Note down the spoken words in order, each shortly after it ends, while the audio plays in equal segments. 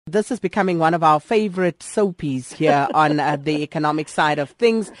This is becoming one of our favorite soapies here on the economic side of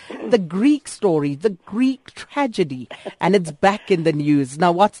things. The Greek story, the Greek tragedy, and it's back in the news.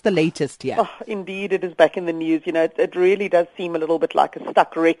 Now, what's the latest here? Oh, indeed, it is back in the news. You know, it really does seem a little bit like a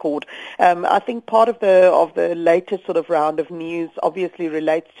stuck record. I think part of the latest sort of round of news obviously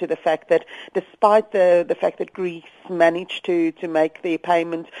relates to the fact that despite the fact that Greece managed to make their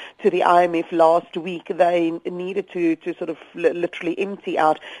payment to the IMF last week, they needed to sort of literally empty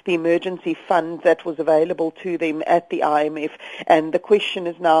out the emergency fund that was available to them at the IMF. And the question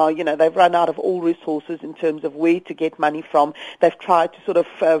is now, you know, they've run out of all resources in terms of where to get money from. They've tried to sort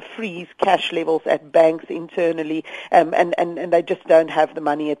of freeze cash levels at banks internally, and they just don't have the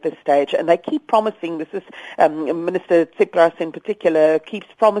money at this stage. And they keep promising, this is Minister Tsipras in particular, keeps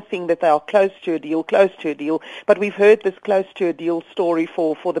promising that they are close to a deal, but we've heard this close to a deal story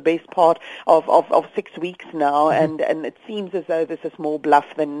for the best part of 6 weeks now, and it seems as though this is more bluff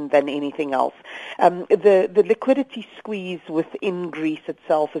than anything else. The liquidity squeeze within Greece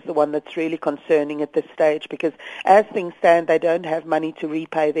itself is the one that's really concerning at this stage, because as things stand, they don't have money to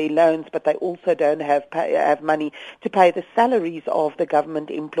repay their loans, but they also don't have money to pay the salaries of the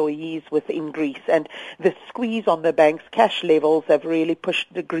government employees within Greece. And the squeeze on the bank's cash levels have really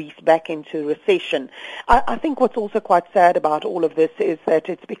pushed the Greece back into recession. I think what's also quite sad about all of this is that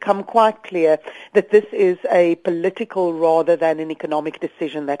it's become quite clear that this is a political rather than an economic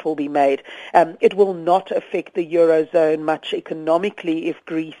decision that will be made. It will not affect the Eurozone much economically if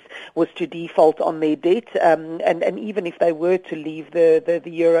Greece was to default on their debt, and even if they were to leave the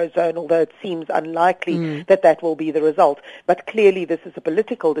Eurozone, although it seems unlikely that will be the result. But clearly this is a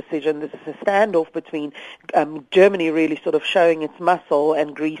political decision. This is a standoff between Germany really sort of showing its muscle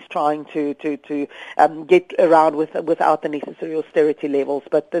and Greece trying to get around without the necessary austerity levels.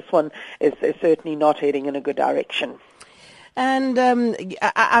 But this one is certainly not heading in a good direction. And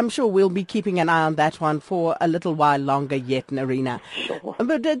I'm sure we'll be keeping an eye on that one for a little while longer yet, Nerina. Sure.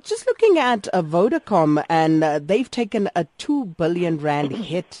 But just looking at Vodacom, and they've taken a 2 billion rand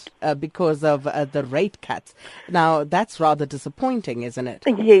hit because of the rate cuts. Now, that's rather disappointing, isn't it?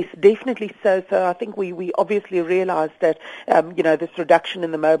 Yes, definitely so. So I think we obviously realized that, this reduction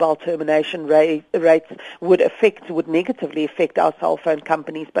in the mobile termination rates would negatively affect our cell phone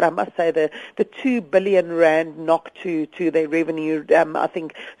companies. But I must say the 2 billion rand knock to their revenue, I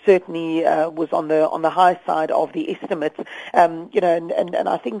think certainly was on the high side of the estimates. And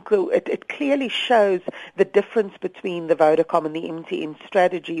I think it clearly shows the difference between the Vodacom and the MTN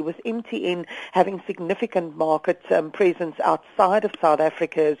strategy, with MTN having significant market presence outside of South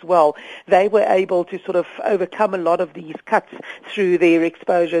Africa as well. They were able to sort of overcome a lot of these cuts through their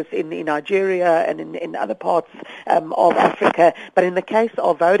exposures in Nigeria and in other parts of Africa. But in the case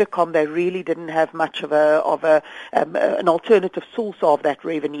of Vodacom, they really didn't have much of an alternative source of that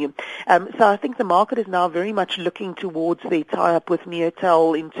revenue. So I think the market is now very much looking towards the tie-up with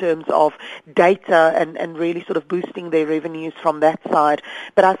Neotel in terms of data and really sort of boosting their revenues from that side.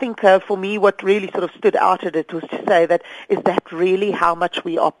 But I think for me, what really sort of stood out at it was to say that, is that really how much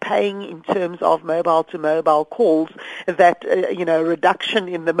we are paying in terms of mobile-to-mobile calls, that, a reduction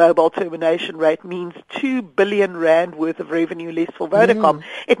in the mobile termination rate means 2 billion rand worth of revenue less for Vodacom.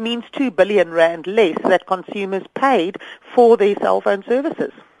 It means 2 billion rand less that consumers paid for their cell phone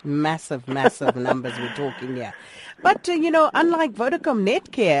services. Massive numbers we're talking here. But, unlike Vodacom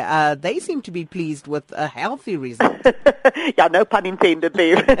Netcare, they seem to be pleased with a healthy result. Yeah, no pun intended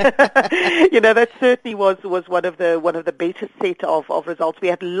there. That certainly was one of the better set of results. We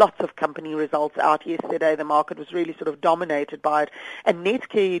had lots of company results out yesterday. The market was really sort of dominated by it. And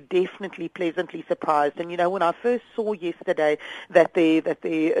Netcare definitely pleasantly surprised. And, when I first saw yesterday that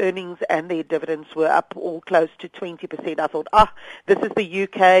the earnings and their dividends were up all close to 20%, I thought, this is the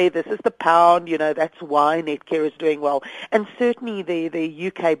UK, this is the pound, that's why Netcare is doing well. And certainly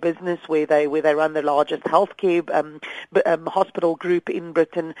the UK business where they run the largest healthcare hospital group in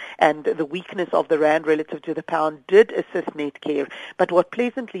Britain, and the weakness of the rand relative to the pound did assist Netcare. But what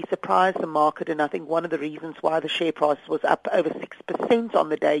pleasantly surprised the market, and I think one of the reasons why the share price was up over 6% on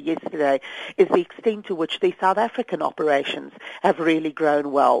the day yesterday, is the extent to which the South African operations have really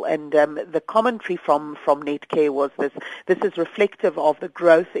grown well. And the commentary from Netcare was this is reflective of the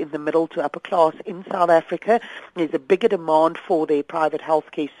growth in the middle to upper class in South Africa. There's a bigger demand for their private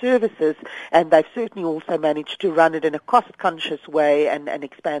healthcare services, and they've certainly also managed to run it in a cost-conscious way and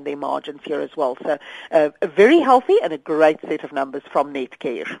expand their margins here as well. So a very healthy and a great set of numbers from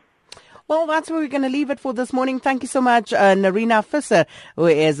Netcare. Well, that's where we're going to leave it for this morning. Thank you so much, Nerina Visser, who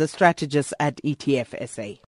is a strategist at ETF SA.